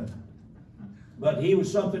 But he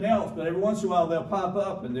was something else. But every once in a while they'll pop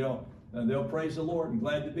up and they'll praise the Lord and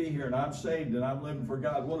glad to be here, and I'm saved and I'm living for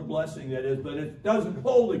God. What a blessing that is. But it doesn't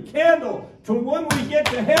hold a candle to when we get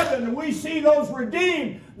to heaven and we see those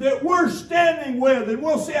redeemed that we're standing with, and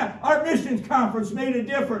we'll see our missions conference made a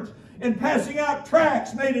difference, and passing out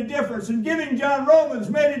tracts made a difference, and giving John Romans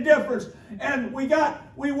made a difference, and we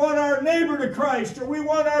won our neighbor to Christ, or we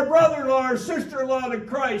won our brother-in-law or sister-in-law to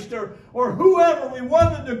Christ, or whoever we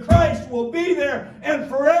won them to Christ will be there and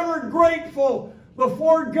forever grateful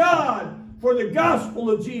before God for the gospel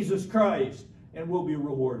of Jesus Christ, and we'll be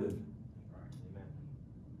rewarded. Amen.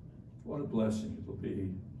 What a blessing it will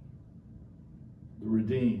be. The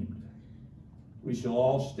redeemed. We shall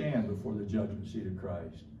all stand before the judgment seat of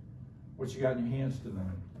Christ. What you got in your hands tonight?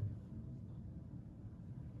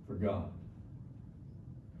 For God.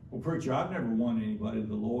 Well, preacher, I've never won anybody to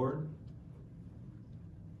the Lord.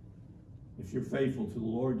 If you're faithful to the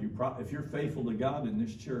Lord, if you're faithful to God in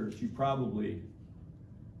this church, you probably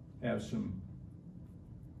have some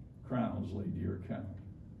crowns laid to your account,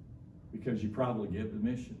 because you probably give to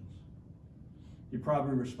missions. You're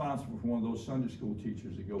probably responsible for one of those Sunday school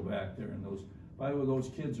teachers that go back there, and by the way, those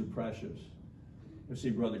kids are precious. I see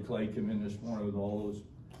Brother Clay come in this morning with all those,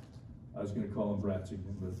 I was going to call them brats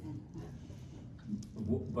again,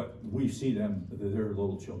 but we see them, they're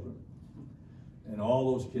little children. And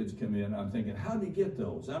all those kids come in, I'm thinking, how do you get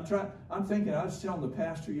those? I'm thinking, I was telling the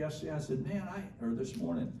pastor yesterday, I said, man, or this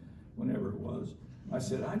morning, whenever it was, I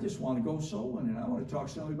said, I just want to go soul winning. I want to talk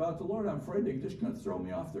to somebody about the Lord. I'm afraid they're just going to throw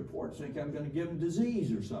me off their porch, think I'm going to give them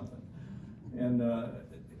disease or something. And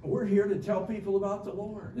we're here to tell people about the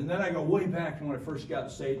Lord. And then I go way back to when I first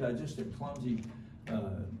got saved. I just a clumsy,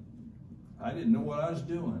 I didn't know what I was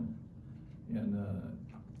doing. And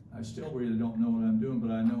I still really don't know what I'm doing,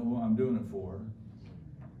 but I know who I'm doing it for.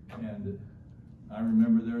 And I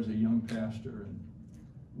remember there was a young pastor and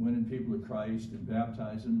winning people to Christ and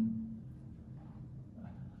baptizing.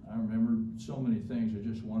 I remember so many things are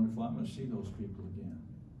just wonderful. I'm going to see those people again.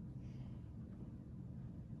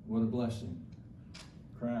 What a blessing.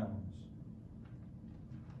 Crowns.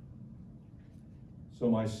 So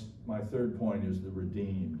my third point is the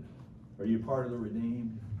redeemed. Are you part of the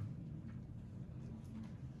redeemed?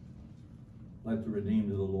 Let the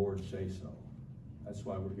redeemed of the Lord say so. That's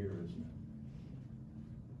why we're here, isn't it?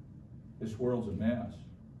 This world's a mess.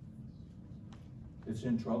 It's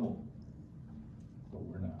in trouble. But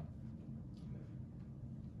we're not.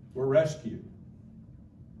 We're rescued.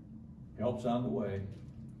 Help's on the way.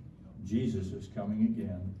 Jesus is coming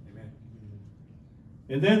again. Amen.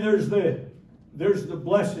 And then there's the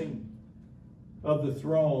blessing of the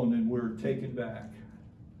throne, and we're taken back.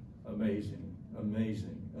 Amazing,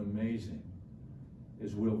 amazing, amazing.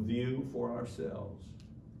 As we'll view for ourselves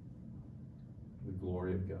the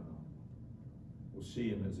glory of God. We'll see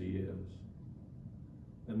him as he is.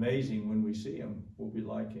 Amazing, when we see him, we'll be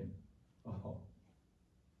like him. Oh,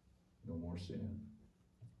 no more sin.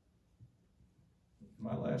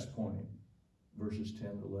 My last point, verses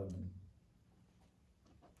 10 to 11.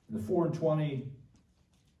 The 4 and 20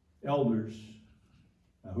 elders.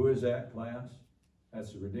 Now, who is that class?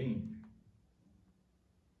 That's the redeemed.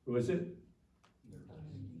 Who is it?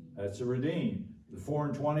 That's the redeemed. The 4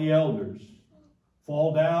 and 20 elders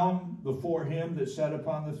fall down before him that sat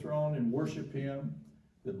upon the throne and worship him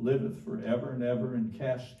that liveth forever and ever, and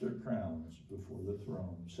cast their crowns before the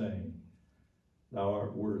throne, saying, Thou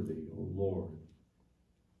art worthy, O Lord,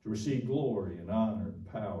 to receive glory and honor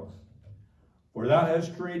and power. For thou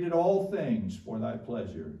hast created all things for thy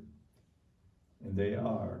pleasure, and they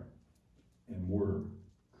are and were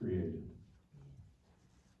created.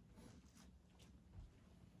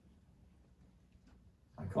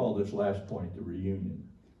 I call this last point the reunion.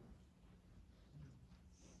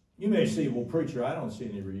 You may say, well, preacher, I don't see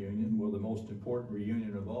any reunion. Well, the most important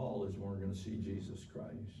reunion of all is when we're going to see Jesus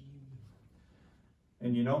Christ.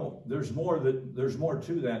 And you know, there's more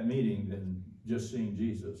to that meeting than just seeing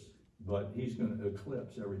Jesus, but he's going to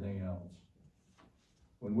eclipse everything else.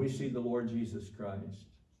 When we see the Lord Jesus Christ,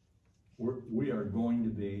 we are going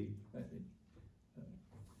to be.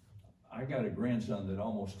 I got a grandson that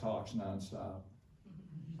almost talks nonstop.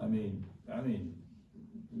 I mean,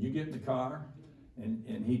 you get in the car,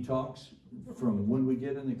 and he talks from when we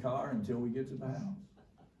get in the car until we get to the house.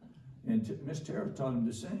 And Miss Tara taught him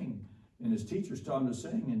to sing, and his teachers taught him to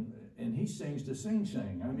sing, and he sings to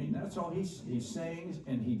sing. I mean, that's all he sings,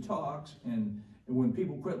 and he talks, and when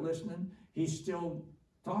people quit listening, he's still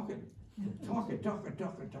talking. Talk.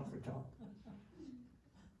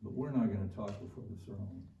 But we're not going to talk before the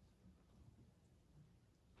throne.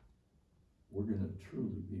 We're going to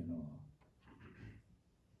truly be in awe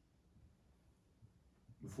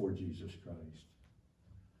before Jesus Christ.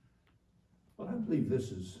 But I believe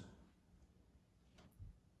this is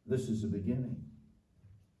the beginning.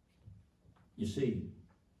 You see,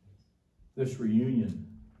 this reunion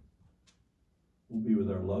will be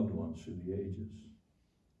with our loved ones through the ages.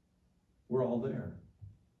 We're all there.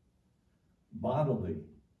 Bodily,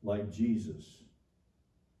 like Jesus.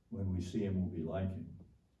 When we see him, we'll be like him.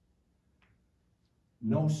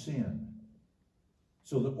 No sin.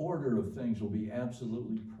 So the order of things will be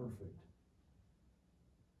absolutely perfect.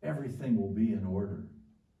 Everything will be in order.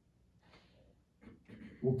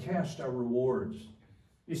 We'll cast our rewards.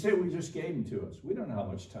 You say we just gave them to us. We don't know how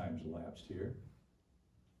much time's elapsed here.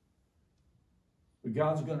 But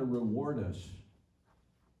God's going to reward us.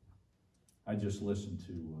 I just listened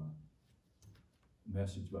to a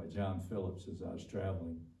message by John Phillips as I was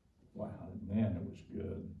traveling. Wow, man, it was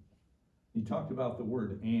good. He talked about the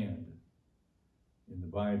word "and" in the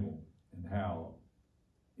Bible, and how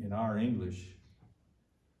in our English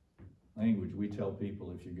language we tell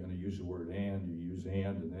people if you're going to use the word "and," you use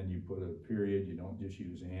 "and" then you put a period. You don't just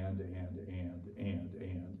use "and."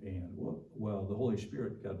 Well, the Holy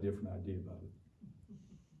Spirit got a different idea about it.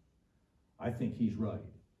 I think he's right.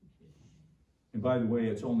 And by the way,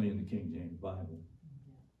 it's only in the King James Bible,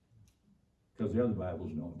 because the other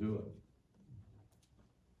Bibles don't do it.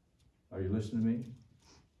 Are you listening to me?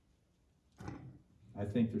 I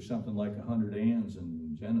think there's something like 100 ands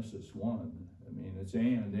in Genesis 1. I mean, it's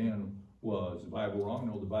and was. The Bible wrong?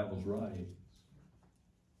 No, the Bible's right.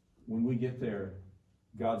 When we get there,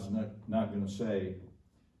 God's not going to say,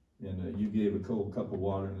 and you gave a cold cup of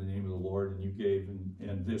water in the name of the Lord, and you gave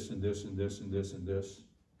and this and this and this and this and this.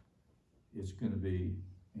 It's going to be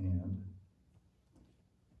and.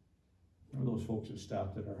 Remember those folks that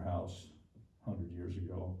stopped at our house 100 years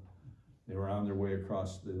ago? They were on their way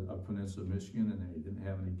across the peninsula of Michigan, and they didn't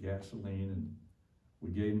have any gasoline, and we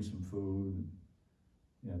gave them some food,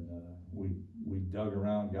 and we dug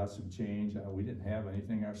around, got some change. We didn't have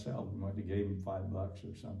anything ourselves. We might have gave them $5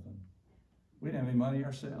 or something. We didn't have any money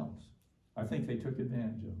ourselves. I think they took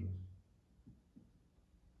advantage of us.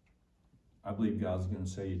 I believe God's going to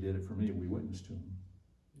say, you did it for me. We witnessed to him.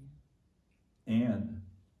 And,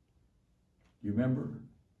 you remember?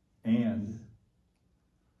 And,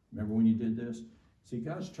 remember when you did this? See,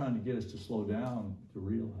 God's trying to get us to slow down to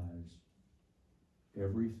realize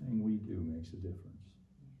everything we do makes a difference.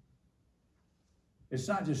 It's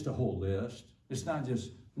not just a whole list. It's not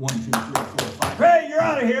just 1, 2, 3, 4, 5. Hey, you're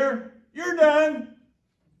out of here. You're done.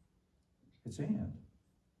 It's and.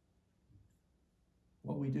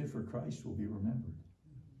 What we did for Christ will be remembered.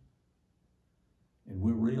 And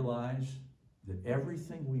we'll realize that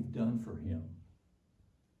everything we've done for him,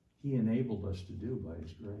 he enabled us to do by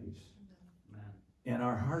his grace. Amen. And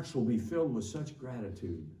our hearts will be filled with such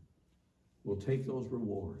gratitude. We'll take those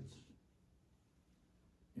rewards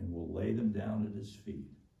and we'll lay them down at his feet.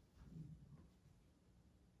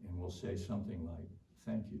 And we'll say something like,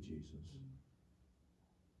 thank you, Jesus.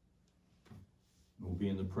 And we'll be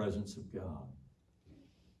in the presence of God.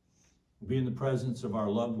 We'll be in the presence of our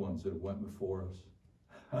loved ones that went before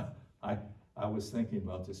us. I was thinking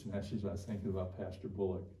about this message. I was thinking about Pastor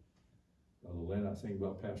Bullock. Brother Lynn, I was thinking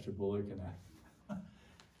about Pastor Bullock. And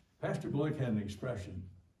Pastor Bullock had an expression.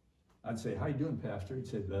 I'd say, how you doing, Pastor? He'd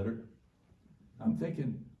say, better. I'm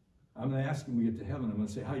thinking, I'm going to ask him when we get to heaven. I'm going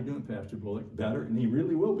to say, how you doing, Pastor Bullock? Better. And he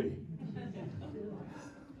really will be.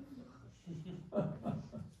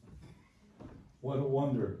 What a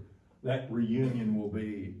wonder that reunion will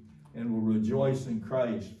be. And we'll rejoice in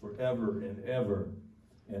Christ forever and ever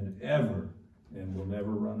and ever. And we'll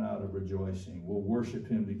never run out of rejoicing. We'll worship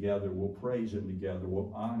him together. We'll praise him together.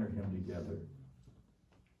 We'll honor him together.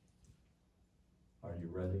 Are you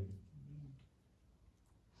ready?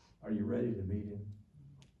 Are you ready to meet him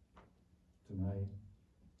tonight?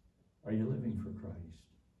 Are you living for Christ?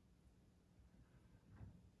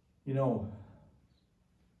 You know,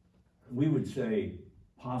 we would say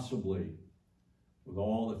possibly with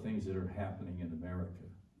all the things that are happening in America,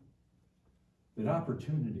 that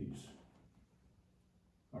opportunities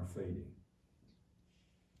are fading.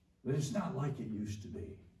 But it's not like it used to be.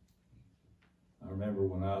 I remember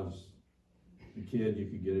when I was a kid, you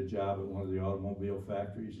could get a job at one of the automobile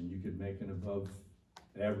factories and you could make an above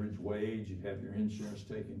average wage. You'd have your insurance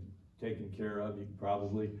taken care of. You could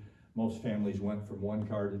probably, most families went from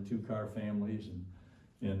 1-car to 2-car families, and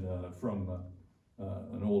from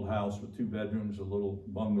an old house with 2 bedrooms, a little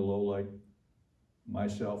bungalow like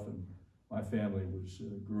myself and my family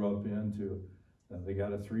grew up in, to they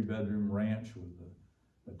got a 3-bedroom ranch with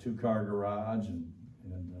a 2-car garage, and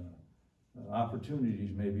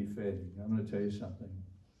opportunities may be fading. I'm going to tell you something.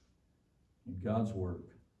 In God's work,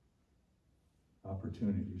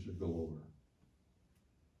 opportunities are galore.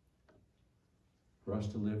 For us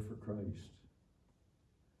to live for Christ,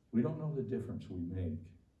 we don't know the difference we make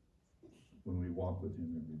when we walk with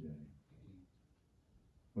him every day,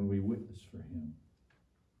 when we witness for him.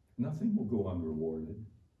 Nothing will go unrewarded.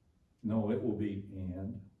 No, it will be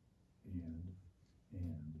and.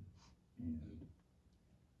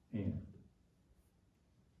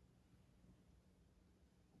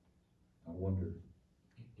 I wonder,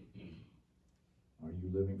 are you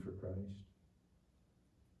living for Christ?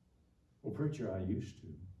 Well, preacher, I used to.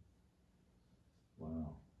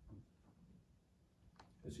 Wow.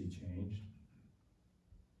 Has he changed?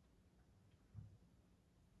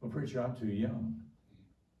 Well, preacher, I'm too young.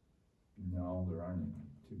 No, there aren't any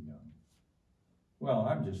too young. Well,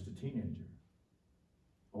 I'm just a teenager.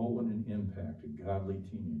 Oh, what an impact a godly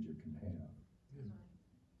teenager can have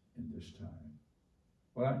in this time.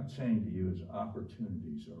 What I'm saying to you is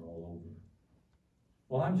opportunities are all over.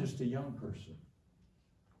 Well, I'm just a young person.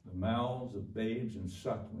 The mouths of babes and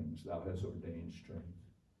sucklings thou hast ordained strength.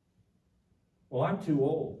 Well, I'm too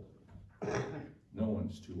old. No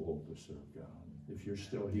one's too old to serve God. If you're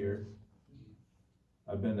still here,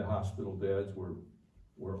 I've been to hospital beds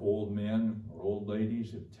where old men or old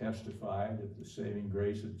ladies have testified of the saving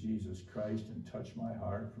grace of Jesus Christ and touched my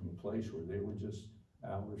heart from a place where they were just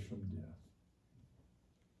hours from death.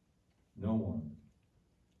 No one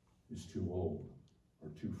is too old or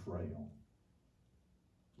too frail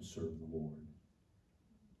to serve the Lord.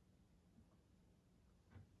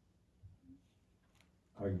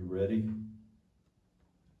 Are you ready?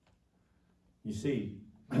 You see,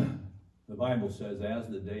 the Bible says, as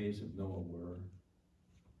the days of Noah were,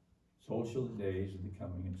 so shall the days of the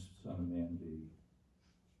coming of the Son of Man be.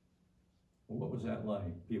 Well, what was that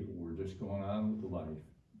like? People were just going life,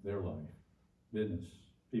 their life. Business.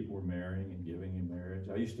 People were marrying and giving in marriage.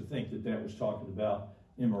 I used to think that that was talking about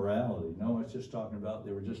immorality. No, it's just talking about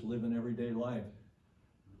they were just living everyday life.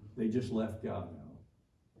 They just left God out.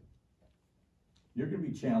 You're going to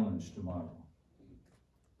be challenged tomorrow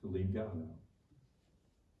to leave God out.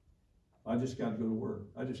 I just got to go to work.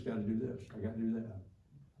 I just got to do this. I got to do that.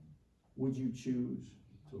 Would you choose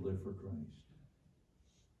to live for Christ?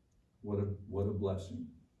 What a blessing.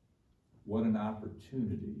 What an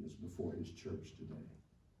opportunity is before his church today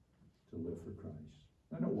to live for Christ.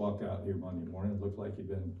 I don't walk out here Monday morning and look like you've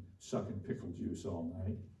been sucking pickle juice all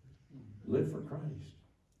night. Live for Christ.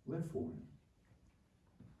 Live for him.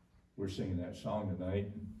 We're singing that song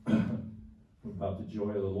tonight about the joy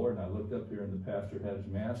of the Lord, and I looked up here and the pastor had his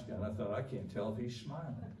mask on. I thought, I can't tell if he's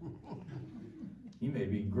smiling. He may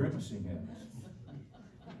be grimacing at us.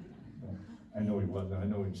 I know he wasn't. I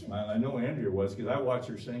know he's smiling. I know Andrea was, because I watch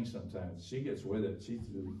her sing sometimes. She gets with it. She's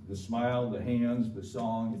the smile, the hands, the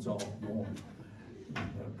song, it's all going.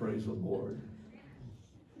 Praise the Lord.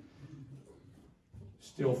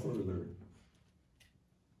 Still further,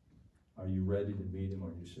 are you ready to meet him?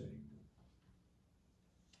 Are you saved?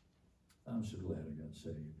 I'm so glad I got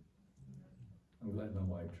saved. I'm glad my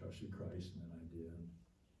wife trusted Christ, and then I did.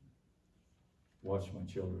 Watch my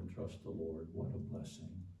children trust the Lord. What a blessing.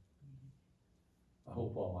 I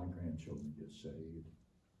hope all my grandchildren get saved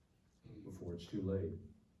before it's too late.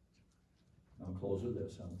 I'll close with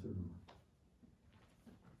this. I'm through.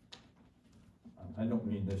 I don't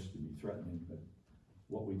mean this to be threatening, but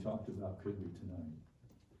what we talked about could be tonight.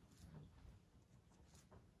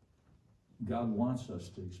 God wants us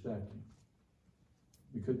to expect him.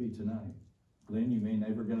 It could be tonight. Lynn, you may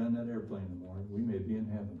never get on that airplane in the morning. We may be in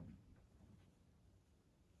heaven.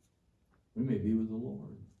 We may be with the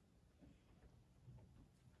Lord.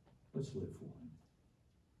 Let's live for him.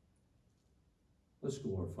 Let's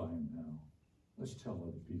glorify him now. Let's tell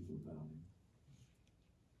other people about him.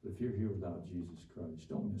 But if you're here without Jesus Christ,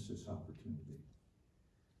 don't miss this opportunity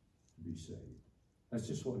to be saved. That's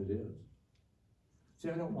just what it is. See,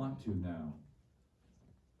 I don't want to now.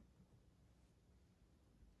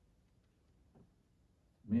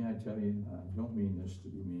 May I tell you, I don't mean this to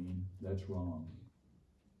be mean. That's wrong.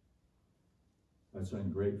 That's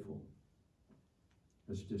ungrateful.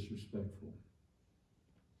 That's disrespectful.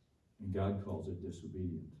 And God calls it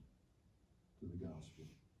disobedient to the gospel.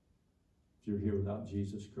 If you're here without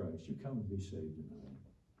Jesus Christ, you come to be saved tonight.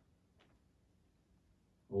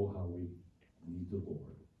 Oh, how we need the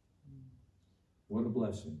Lord. What a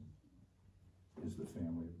blessing is the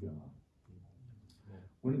family of God.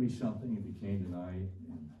 Wouldn't it be something if you came tonight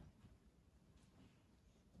and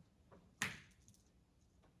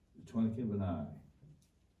the twinkling of an eye,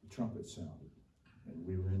 the trumpet sounded, and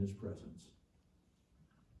we were in his presence?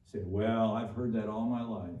 Say, well, I've heard that all my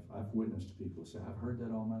life. I've witnessed people say, I've heard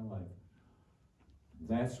that all my life.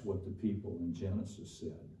 That's what the people in Genesis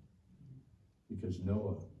said. Because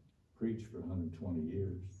Noah preached for 120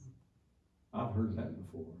 years. I've heard that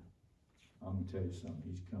before. I'm going to tell you something.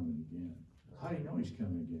 He's coming again. How do you know he's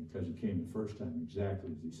coming again? Because he came the first time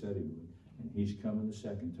exactly as he said he would. And he's coming the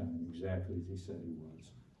second time exactly as he said he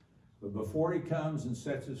was. But before he comes and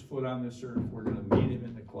sets his foot on this earth, we're going to meet him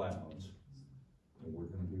in the clouds. And we're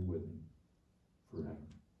going to be with him forever.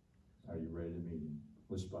 Are you ready to meet him?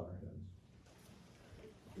 Let's bow our heads.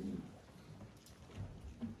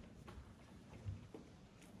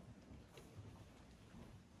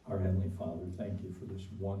 Our Heavenly Father, thank you for this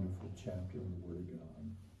wonderful chapter of the Word of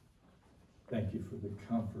God. Thank you for the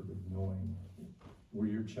comfort of knowing we're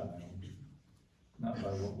your child, not by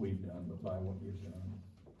what we've done, but by what you've done.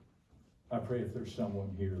 I pray if there's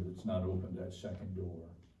someone here that's not opened that second door,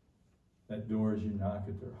 that door as you knock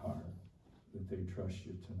at their heart, that they trust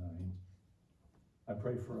you tonight. I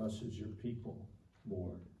pray for us as your people,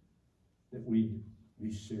 Lord, that we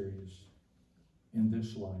be serious in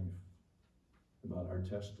this life about our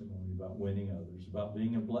testimony, about winning others, about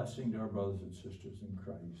being a blessing to our brothers and sisters in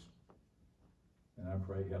Christ. And I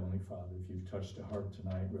pray, Heavenly Father, if you've touched a heart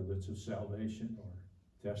tonight, whether it's of salvation or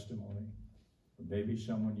testimony, or maybe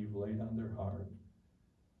someone you've laid on their heart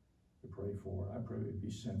to pray for, I pray we'd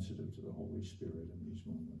be sensitive to the Holy Spirit in these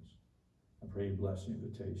moments. I pray you bless the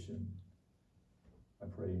invitation. I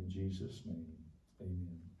pray in Jesus' name,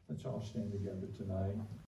 amen. Let's all stand together tonight.